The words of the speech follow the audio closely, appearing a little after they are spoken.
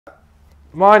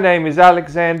My name is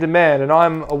Alexander Mann, and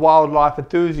I'm a wildlife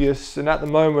enthusiast. And at the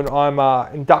moment, I'm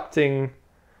inducting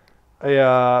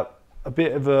a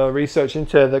bit of research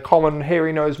into the common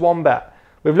hairy-nosed wombat.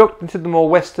 We've looked into the more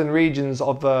western regions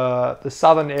of the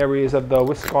southern areas of the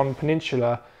Wisconsin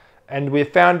Peninsula, and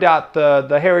we've found out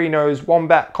the hairy-nosed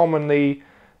wombat commonly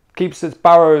keeps its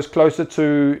burrows closer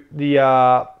to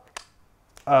the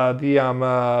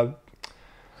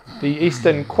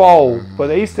eastern quoll, but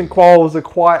the eastern quolls are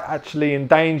quite actually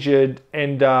endangered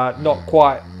and not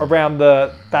quite around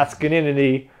the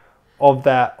masculinity of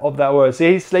that word.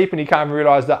 See, he's sleeping, he can't even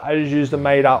realise that I just used a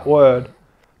made-up word.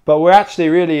 But we're actually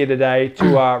really here today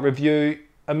to review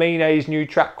AMINÉ's new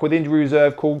track with Injury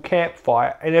Reserve called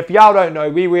Campfire. And if y'all don't know,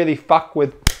 we really fuck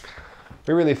with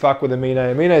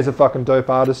AMINÉ. AMINÉ's a fucking dope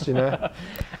artist, you know.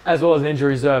 As well as Injury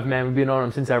Reserve, man, we've been on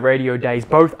them since our radio days.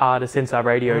 Both artists since our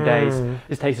radio days.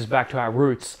 This takes us back to our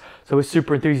roots. So we're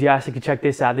super enthusiastic to check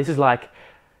this out. This is like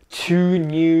two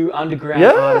new underground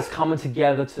artists coming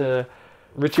together to...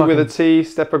 Richie with a T,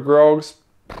 Stepper Groggs,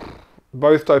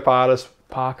 both dope artists.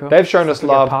 Parker. They've shown us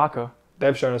love. Parker.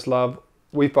 They've shown us love.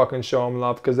 We fucking show them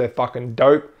love because they're fucking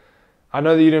dope. I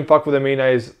know that you didn't fuck with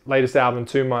AMINÉ's latest album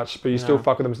too much, but you still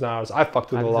fuck with them now. I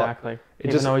fucked with it a lot. Exactly.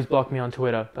 Even though he's blocked me on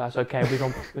Twitter, but that's okay. We're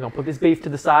gonna put this beef to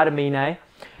the side, AMINÉ,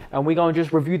 and we're gonna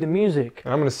just review the music.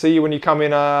 And I'm gonna see you when you come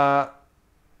in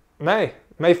May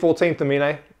 14th,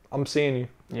 AMINÉ. I'm seeing you.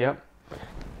 Yep.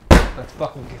 Let's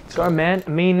fucking get Let's go, man.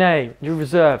 AMINÉ, Injury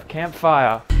Reserve,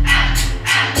 Campfire.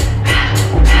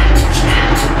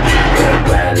 Got a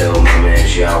bad little mama and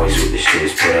she always with the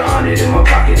shits. Put 100 in my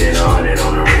pocket and 100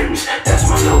 on the rims. That's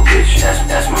my little bitch.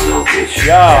 That's my little bitch.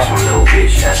 That's my little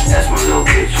bitch. That's my little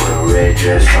bitch. With a red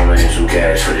dress on and some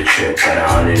gas for the trip. Got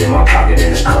 100 in my pocket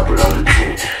and a couple on the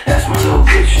tin. That's my little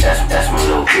bitch. That's my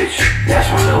little bitch. That's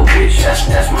my little bitch.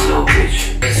 That's my little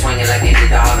bitch. They swinging like they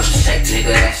did the Harlem Shake,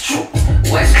 nigga. That's true.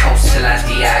 West Coast till I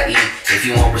DIE. If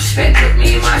you want respect, look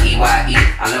me in my EYE.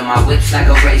 I love my whips like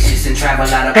a racist and travel a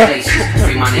lot of places.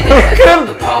 Free my nigga, that's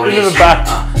the police.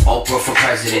 Oprah for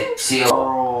president. See, I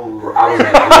was in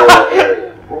a rural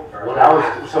area. When I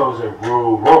was, so it was a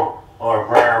rural or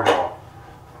rural.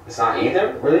 It's not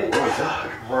either, really.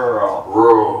 Rural.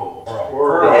 Rural.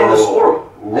 The end of school.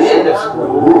 The end of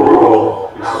school.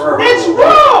 Rural. It's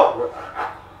rural.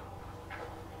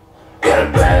 Got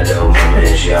a bad little mama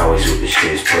and she always with the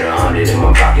shits. Put 100 in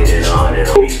my pocket and 100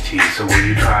 on BT. So when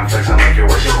you try and flex, I'm like, yo,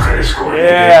 what's your credit score?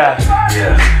 Yeah.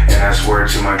 And I swear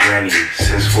to my granny,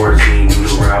 since 14, do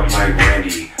the route like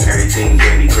Randy. Everything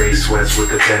dandy, gray sweats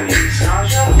with the pennies. Side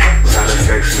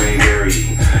effects may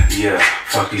vary. Yeah,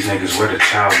 fuck these niggas with a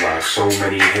child lock. So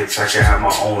many hits, I can have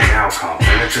my own outcome.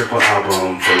 And a triple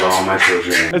album for all my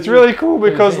children. It's really cool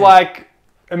because like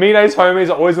AMINÉ's homies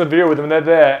are always in the video with them, they're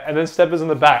there, and then Stepper's in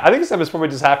the back. I think Stepper's probably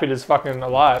just happy to just fucking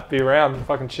alive, be around and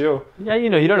fucking chill. Yeah, you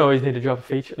know, you don't always need to drop a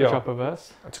feature, drop a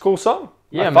verse. It's a cool song.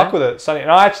 Yeah, I fuck with it. Sonny.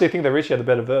 And I actually think that Richie had the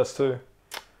better verse too.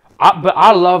 But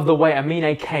I love the way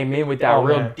AMINÉ came in with that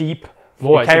real deep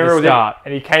voice at the start.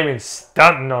 And he came in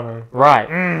stunting on him.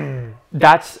 Right.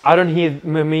 That's, I don't hear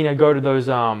AMINÉ go to those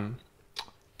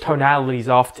tonalities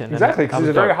often. Exactly, because he's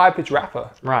a very high-pitched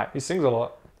rapper. Right. He sings a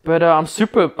lot. But I'm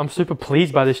super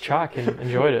pleased by this track and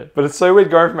enjoyed it. But it's so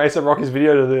weird going from A$AP Rocky's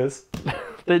video to this.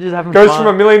 They're just having Goes fun.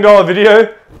 from $1 million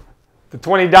video to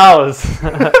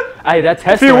 $20. Hey, that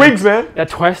Tesla. A few wigs, man. That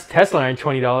Tesla ain't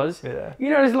 $20. Yeah.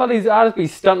 You know, there's a lot of these artists be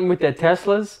stunting with their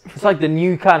Teslas. It's like the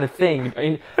new kind of thing. I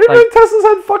mean, Teslas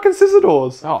had fucking scissor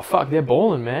doors. Oh fuck, they're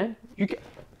balling, man.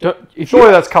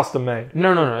 Surely that's custom made.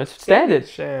 No, it's standard.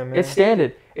 Sham, man. It's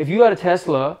standard. If you got a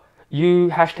Tesla, you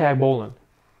hashtag balling.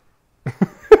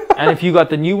 And if you got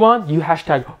the new one, you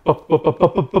hashtag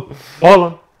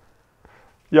ballin'.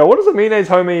 Yo, what does AMINÉ's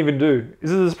homie even do?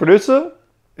 Is it his producer?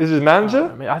 Is it his manager?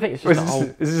 I mean, I think it's just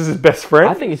is this his best friend?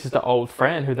 I think it's just an old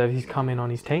friend he's come in on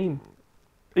his team.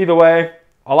 Either way,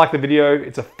 I like the video.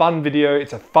 It's a fun video.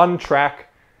 It's a fun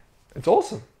track. It's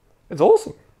awesome. It's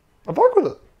awesome. I fuck with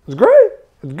it. It's great.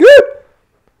 It's good.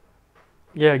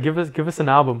 Yeah, give us an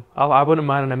album. I wouldn't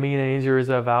mind an AMINÉ Injury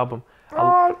Reserve album.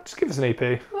 Just give us an EP.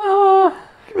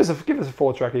 Give us a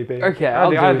 4-track EP. Okay, I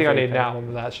don't think I need an album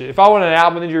of that shit. If I want an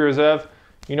album, Injury Reserve,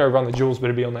 you know, Run the Jewels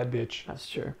better be on that bitch. That's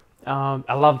true.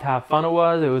 I loved how fun it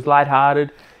was. It was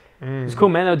lighthearted. It was cool,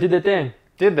 man. They did their thing.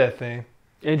 Did their thing.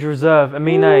 Injury Reserve,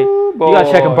 AMINÉ. You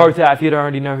gotta check them both out if you don't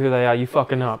already know who they are. You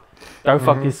fucking up. Don't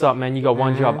fuck this up, man. You got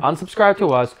one job. Unsubscribe to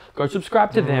us. Go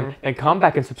subscribe to them. Then come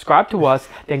back and subscribe to us.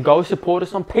 Then go support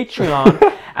us on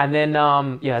Patreon. And then,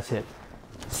 yeah, that's it.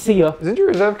 See ya. Has Injury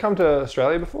Reserve come to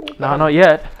Australia before? No, not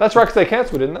yet. That's right, because they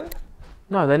cancelled, didn't they?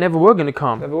 No, they never were going to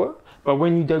come. Never were? But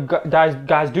when you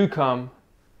guys do come,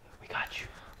 we got you.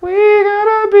 We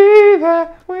gotta be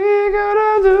there. We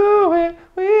gotta do it.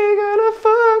 We gotta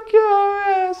fuck your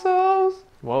assholes.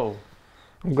 Whoa.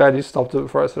 I'm glad you stopped it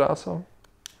before I said asshole.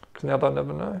 Because now they'll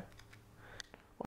never know.